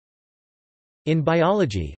In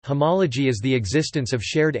biology, homology is the existence of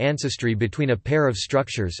shared ancestry between a pair of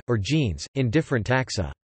structures, or genes, in different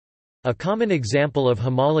taxa. A common example of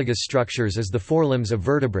homologous structures is the forelimbs of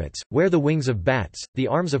vertebrates, where the wings of bats, the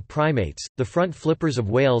arms of primates, the front flippers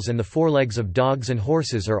of whales and the forelegs of dogs and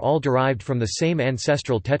horses are all derived from the same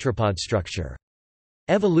ancestral tetrapod structure.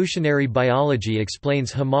 Evolutionary biology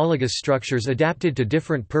explains homologous structures adapted to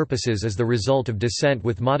different purposes as the result of descent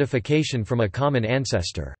with modification from a common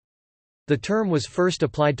ancestor. The term was first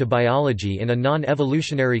applied to biology in a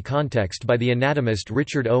non-evolutionary context by the anatomist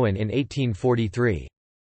Richard Owen in 1843.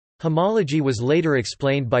 Homology was later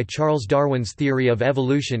explained by Charles Darwin's theory of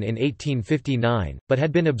evolution in 1859, but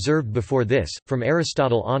had been observed before this, from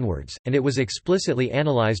Aristotle onwards, and it was explicitly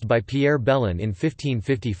analyzed by Pierre Belon in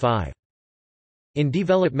 1555. In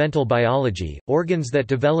developmental biology, organs that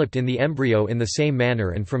developed in the embryo in the same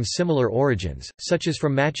manner and from similar origins, such as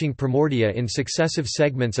from matching primordia in successive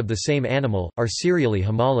segments of the same animal, are serially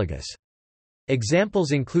homologous.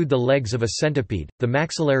 Examples include the legs of a centipede, the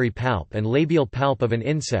maxillary palp and labial palp of an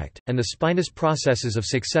insect, and the spinous processes of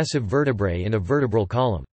successive vertebrae in a vertebral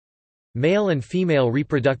column. Male and female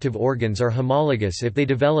reproductive organs are homologous if they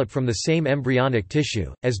develop from the same embryonic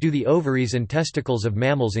tissue, as do the ovaries and testicles of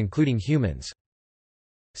mammals including humans.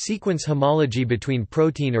 Sequence homology between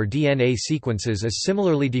protein or DNA sequences is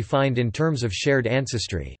similarly defined in terms of shared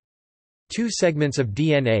ancestry. Two segments of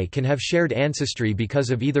DNA can have shared ancestry because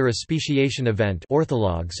of either a speciation event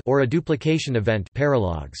orthologs or a duplication event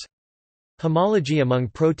paralogs. Homology among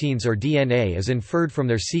proteins or DNA is inferred from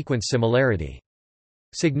their sequence similarity.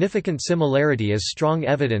 Significant similarity is strong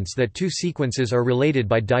evidence that two sequences are related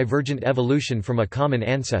by divergent evolution from a common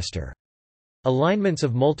ancestor. Alignments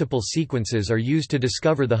of multiple sequences are used to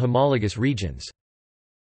discover the homologous regions.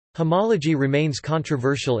 Homology remains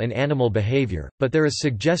controversial in animal behavior, but there is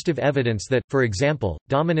suggestive evidence that, for example,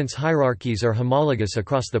 dominance hierarchies are homologous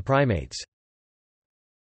across the primates.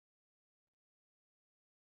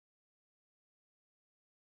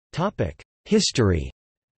 History.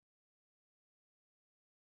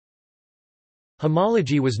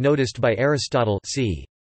 Homology was noticed by Aristotle c.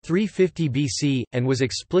 350 BC, and was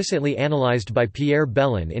explicitly analyzed by Pierre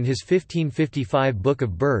Belon in his 1555 Book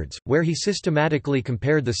of Birds, where he systematically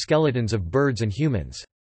compared the skeletons of birds and humans.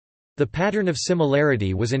 The pattern of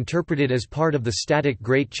similarity was interpreted as part of the static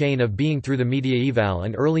Great Chain of Being through the medieval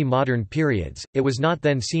and early modern periods. It was not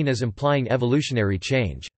then seen as implying evolutionary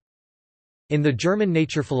change. In the German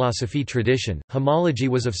nature philosophy tradition, homology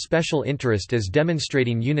was of special interest as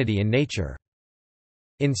demonstrating unity in nature.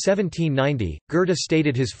 In 1790, Goethe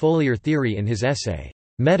stated his foliar theory in his essay,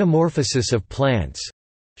 Metamorphosis of Plants,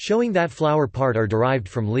 showing that flower part are derived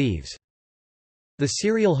from leaves. The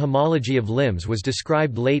serial homology of limbs was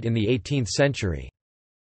described late in the 18th century.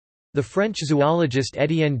 The French zoologist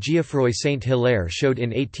Étienne Geoffroy Saint-Hilaire showed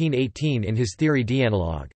in 1818 in his Théorie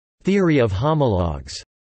d'analogue, theory of homologues,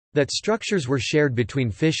 that structures were shared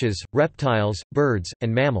between fishes, reptiles, birds,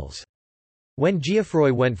 and mammals. When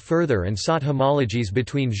Geoffroy went further and sought homologies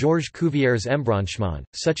between Georges Cuvier's embranchements,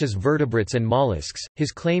 such as vertebrates and mollusks,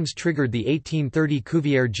 his claims triggered the 1830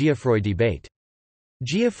 Cuvier-Geoffroy debate.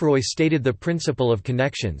 Geoffroy stated the principle of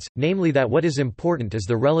connections, namely that what is important is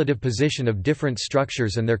the relative position of different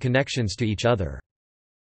structures and their connections to each other.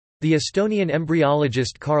 The Estonian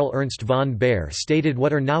embryologist Carl Ernst von Baer stated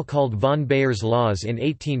what are now called von Bayer's laws in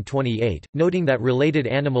 1828, noting that related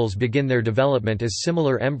animals begin their development as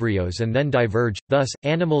similar embryos and then diverge, thus,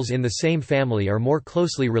 animals in the same family are more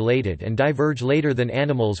closely related and diverge later than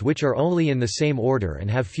animals which are only in the same order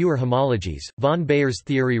and have fewer homologies. Von Bayer's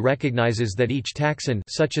theory recognizes that each taxon,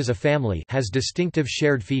 such as a family, has distinctive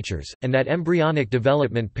shared features, and that embryonic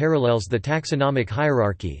development parallels the taxonomic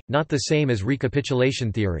hierarchy, not the same as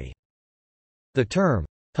recapitulation theory. The term,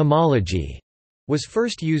 homology, was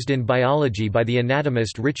first used in biology by the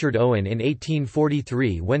anatomist Richard Owen in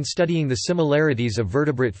 1843 when studying the similarities of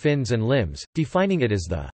vertebrate fins and limbs, defining it as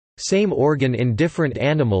the same organ in different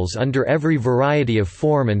animals under every variety of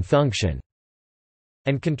form and function,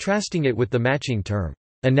 and contrasting it with the matching term,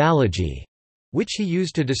 analogy, which he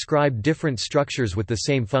used to describe different structures with the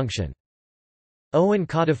same function. Owen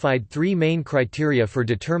codified three main criteria for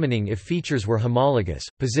determining if features were homologous: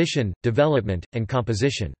 position, development, and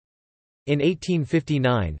composition. In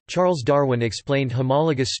 1859, Charles Darwin explained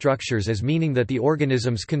homologous structures as meaning that the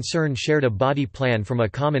organisms concerned shared a body plan from a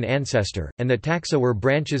common ancestor, and that taxa were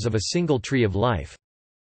branches of a single tree of life.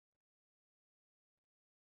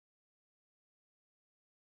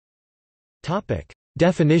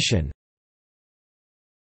 Definition.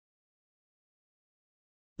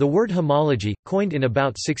 The word homology, coined in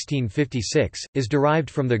about 1656, is derived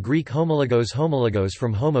from the Greek homologos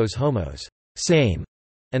from homos homos, same,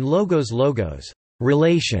 and logos,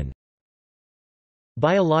 relation.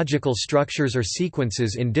 Biological structures or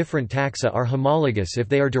sequences in different taxa are homologous if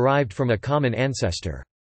they are derived from a common ancestor.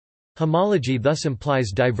 Homology thus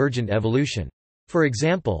implies divergent evolution. For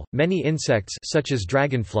example, many insects such as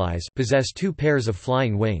dragonflies possess two pairs of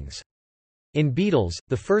flying wings. In beetles,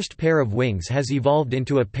 the first pair of wings has evolved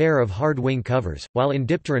into a pair of hard wing covers, while in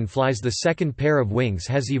dipteran flies the second pair of wings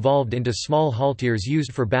has evolved into small halteres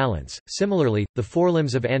used for balance. Similarly, the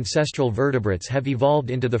forelimbs of ancestral vertebrates have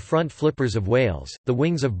evolved into the front flippers of whales, the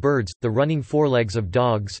wings of birds, the running forelegs of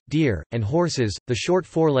dogs, deer, and horses, the short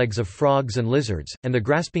forelegs of frogs and lizards, and the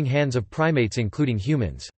grasping hands of primates including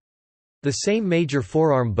humans. The same major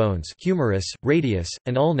forearm bones, humerus, radius,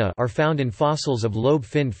 and ulna, are found in fossils of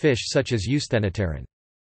lobe-finned fish such as Eusthenopteran.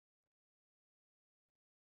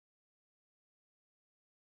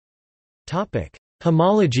 Topic: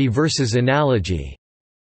 Homology versus analogy.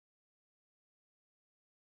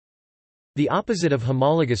 The opposite of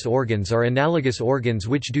homologous organs are analogous organs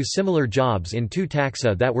which do similar jobs in two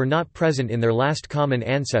taxa that were not present in their last common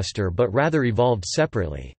ancestor but rather evolved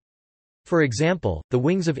separately. For example, the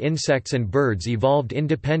wings of insects and birds evolved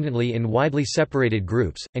independently in widely separated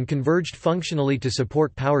groups, and converged functionally to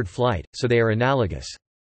support powered flight, so they are analogous.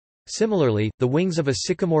 Similarly, the wings of a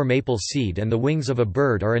sycamore maple seed and the wings of a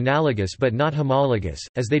bird are analogous but not homologous,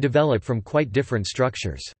 as they develop from quite different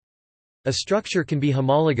structures. A structure can be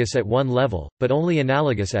homologous at one level, but only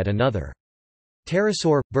analogous at another.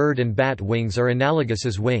 Pterosaur, bird and bat wings are analogous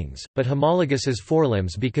as wings, but homologous as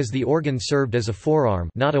forelimbs because the organ served as a forearm,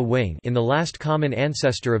 not a wing, in the last common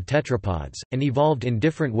ancestor of tetrapods, and evolved in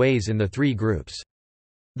different ways in the three groups.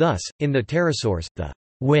 Thus, in the pterosaurs, the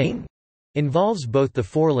wing involves both the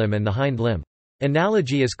forelimb and the hind limb.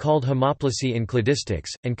 Analogy is called homoplasy in cladistics,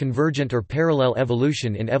 and convergent or parallel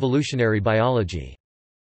evolution in evolutionary biology.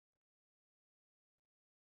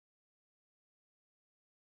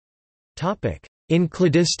 In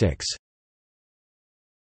cladistics,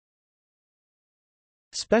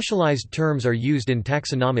 specialized terms are used in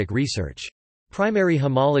taxonomic research. Primary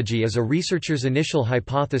homology is a researcher's initial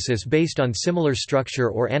hypothesis based on similar structure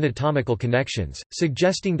or anatomical connections,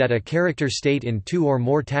 suggesting that a character state in two or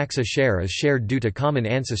more taxa is shared due to common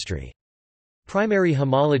ancestry. Primary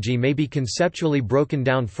homology may be conceptually broken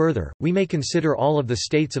down further. We may consider all of the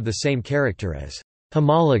states of the same character as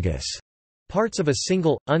homologous parts of a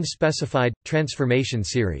single, unspecified, transformation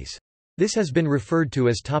series. This has been referred to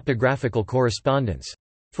as topographical correspondence.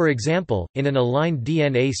 For example, in an aligned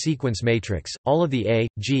DNA sequence matrix, all of the A,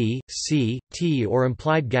 G, C, T or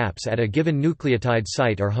implied gaps at a given nucleotide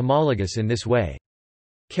site are homologous in this way.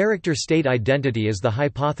 Character state identity is the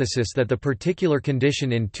hypothesis that the particular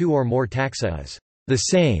condition in two or more taxa is the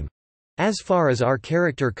same as far as our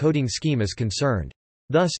character coding scheme is concerned.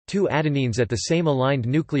 Thus, two adenines at the same aligned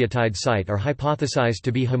nucleotide site are hypothesized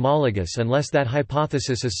to be homologous unless that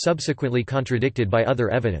hypothesis is subsequently contradicted by other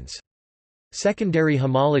evidence. Secondary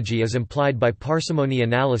homology is implied by parsimony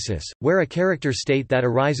analysis, where a character state that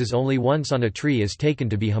arises only once on a tree is taken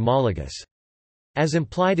to be homologous. As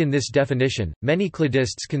implied in this definition, many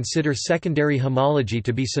cladists consider secondary homology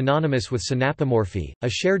to be synonymous with synapomorphy, a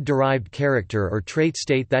shared derived character or trait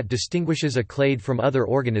state that distinguishes a clade from other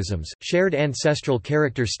organisms. Shared ancestral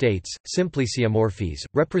character states, simpliciomorphies,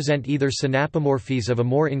 represent either synapomorphies of a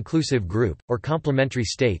more inclusive group, or complementary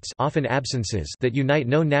states, often absences, that unite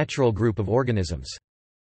no natural group of organisms.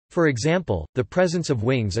 For example, the presence of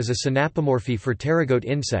wings is a synapomorphy for pterygote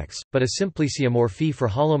insects, but a simpliciomorphy for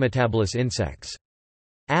holometabolous insects.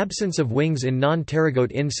 Absence of wings in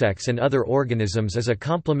non-pterygote insects and other organisms is a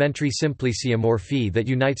complementary simpliciomorphy that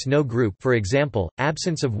unites no group. For example,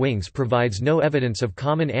 absence of wings provides no evidence of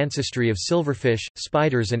common ancestry of silverfish,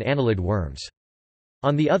 spiders and annelid worms.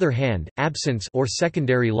 On the other hand, absence or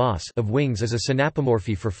secondary loss of wings is a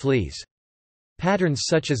synapomorphy for fleas. Patterns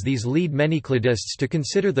such as these lead many cladists to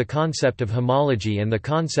consider the concept of homology and the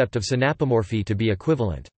concept of synapomorphy to be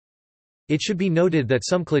equivalent. It should be noted that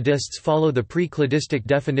some cladists follow the pre-cladistic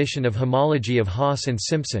definition of homology of Haas and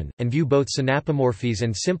Simpson, and view both synapomorphies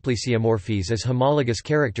and simpliciomorphies as homologous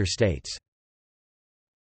character states.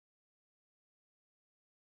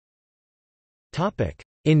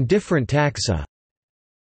 In different taxa.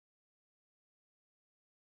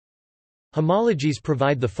 Homologies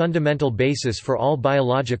provide the fundamental basis for all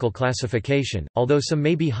biological classification, although some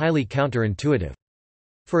may be highly counterintuitive.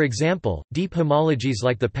 For example, deep homologies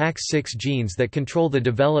like the PAX6 genes that control the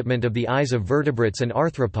development of the eyes of vertebrates and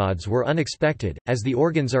arthropods were unexpected, as the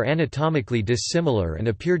organs are anatomically dissimilar and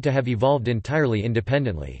appeared to have evolved entirely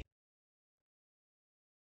independently.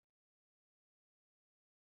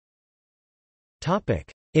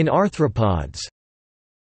 In arthropods,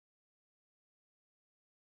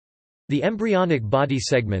 the embryonic body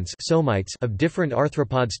segments somites of different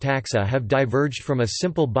arthropods taxa have diverged from a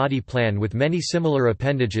simple body plan with many similar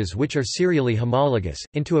appendages which are serially homologous,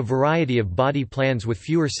 into a variety of body plans with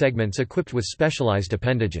fewer segments equipped with specialized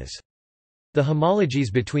appendages. The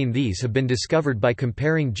homologies between these have been discovered by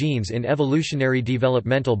comparing genes in evolutionary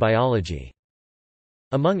developmental biology.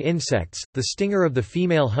 Among insects, the stinger of the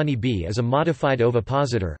female honey bee is a modified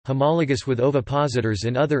ovipositor, homologous with ovipositors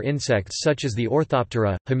in other insects such as the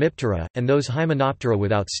Orthoptera, Hemiptera, and those Hymenoptera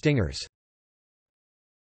without stingers.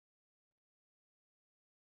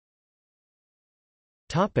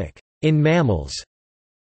 In mammals,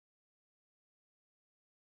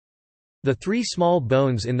 the three small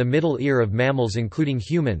bones in the middle ear of mammals including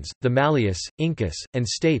humans, the malleus, incus, and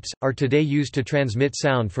stapes, are today used to transmit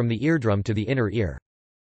sound from the eardrum to the inner ear.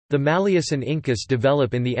 The malleus and incus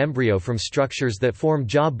develop in the embryo from structures that form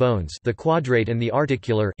jaw bones, the quadrate and the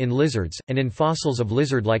articular, in lizards, and in fossils of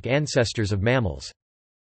lizard-like ancestors of mammals.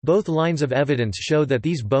 Both lines of evidence show that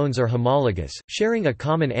these bones are homologous, sharing a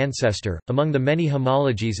common ancestor. Among the many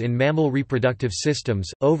homologies in mammal reproductive systems,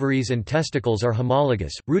 ovaries and testicles are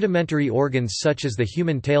homologous. Rudimentary organs such as the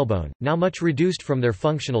human tailbone, now much reduced from their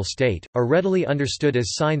functional state, are readily understood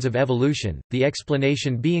as signs of evolution, the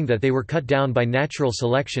explanation being that they were cut down by natural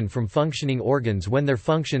selection from functioning organs when their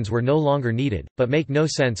functions were no longer needed, but make no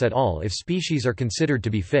sense at all if species are considered to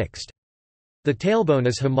be fixed. The tailbone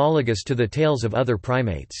is homologous to the tails of other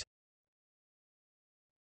primates.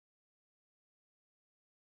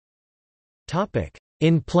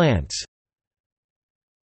 In plants,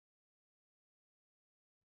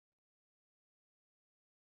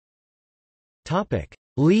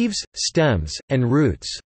 leaves, stems, and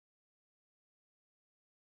roots.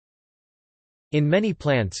 In many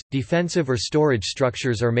plants, defensive or storage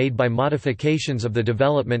structures are made by modifications of the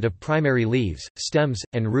development of primary leaves, stems,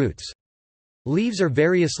 and roots. Leaves are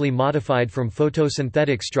variously modified from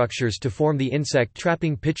photosynthetic structures to form the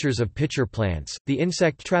insect-trapping pitchers of pitcher plants, the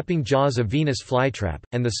insect-trapping jaws of Venus flytrap,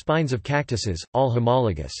 and the spines of cactuses, all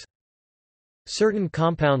homologous. Certain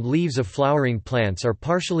compound leaves of flowering plants are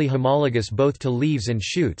partially homologous both to leaves and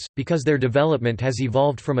shoots, because their development has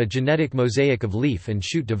evolved from a genetic mosaic of leaf and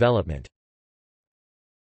shoot development.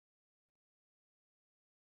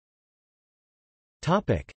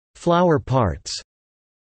 Flower parts.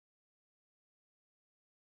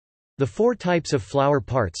 The four types of flower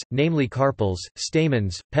parts, namely carpels,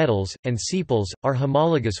 stamens, petals, and sepals, are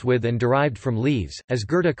homologous with and derived from leaves, as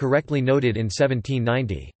Goethe correctly noted in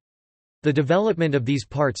 1790. The development of these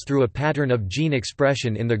parts through a pattern of gene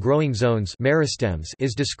expression in the growing zones meristems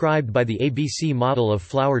is described by the ABC model of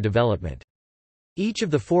flower development. Each of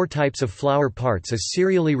the four types of flower parts is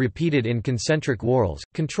serially repeated in concentric whorls,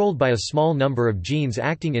 controlled by a small number of genes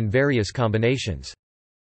acting in various combinations.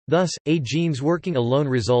 Thus, A genes working alone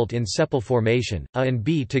result in sepal formation, A and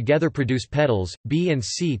B together produce petals, B and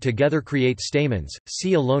C together create stamens,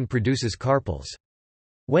 C alone produces carpels.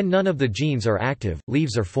 When none of the genes are active,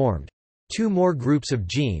 leaves are formed. Two more groups of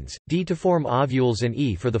genes, D to form ovules and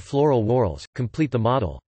E for the floral whorls, complete the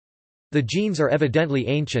model. The genes are evidently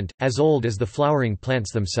ancient, as old as the flowering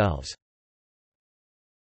plants themselves.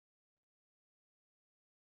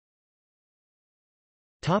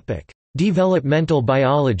 Developmental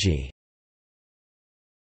biology.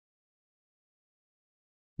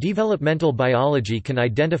 Developmental biology can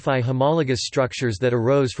identify homologous structures that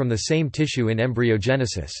arose from the same tissue in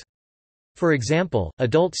embryogenesis. For example,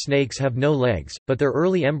 adult snakes have no legs, but their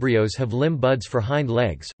early embryos have limb buds for hind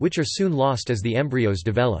legs, which are soon lost as the embryos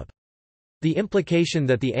develop. The implication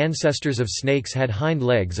that the ancestors of snakes had hind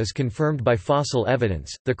legs is confirmed by fossil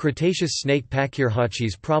evidence. The Cretaceous snake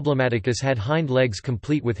Pachyrhachis problematicus had hind legs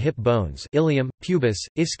complete with hip bones, ilium, pubis,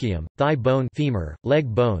 ischium, thigh bone, femur, leg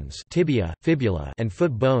bones, tibia, fibula, and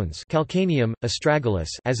foot bones, calcaneum, astragalus,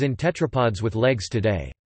 as in tetrapods with legs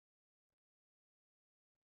today.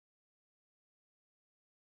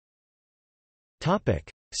 Topic: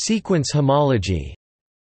 Sequence homology.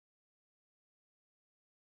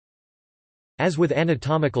 As with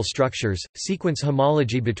anatomical structures, sequence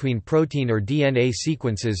homology between protein or DNA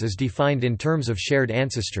sequences is defined in terms of shared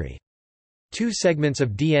ancestry. Two segments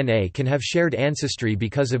of DNA can have shared ancestry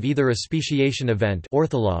because of either a speciation event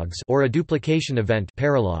orthologs or a duplication event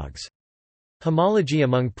paralogs. Homology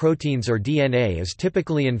among proteins or DNA is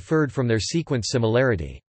typically inferred from their sequence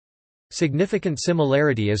similarity. Significant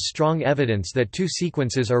similarity is strong evidence that two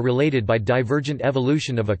sequences are related by divergent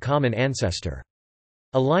evolution of a common ancestor.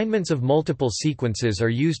 Alignments of multiple sequences are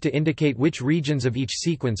used to indicate which regions of each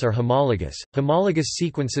sequence are homologous. Homologous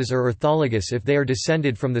sequences are orthologous if they are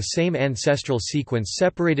descended from the same ancestral sequence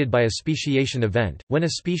separated by a speciation event. When a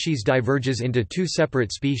species diverges into two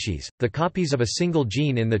separate species, the copies of a single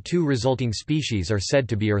gene in the two resulting species are said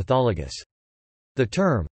to be orthologous. The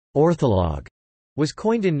term ortholog was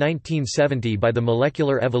coined in 1970 by the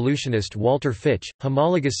molecular evolutionist Walter Fitch.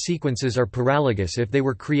 Homologous sequences are paralogous if they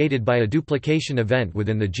were created by a duplication event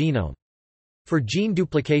within the genome. For gene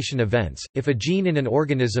duplication events, if a gene in an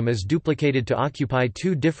organism is duplicated to occupy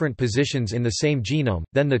two different positions in the same genome,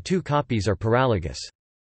 then the two copies are paralogous.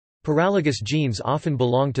 Paralogous genes often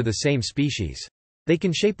belong to the same species. They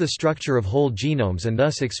can shape the structure of whole genomes and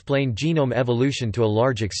thus explain genome evolution to a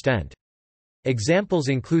large extent. Examples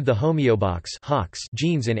include the homeobox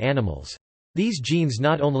genes in animals. These genes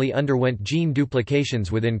not only underwent gene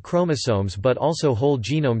duplications within chromosomes but also whole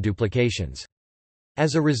genome duplications.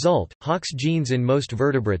 As a result, Hox genes in most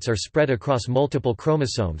vertebrates are spread across multiple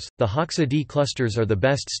chromosomes. The Hoxa-D clusters are the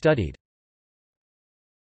best studied.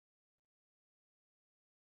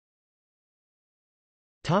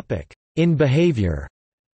 In behavior.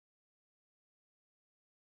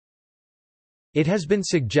 It has been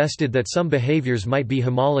suggested that some behaviors might be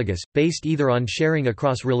homologous, based either on sharing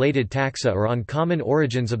across related taxa or on common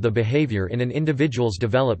origins of the behavior in an individual's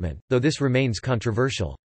development, though this remains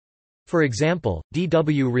controversial. For example, D.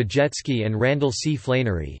 W. Rajetsky and Randall C.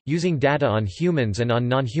 Flanery, using data on humans and on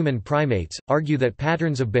non-human primates, argue that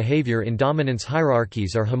patterns of behavior in dominance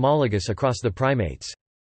hierarchies are homologous across the primates.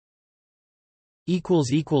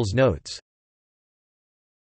 Notes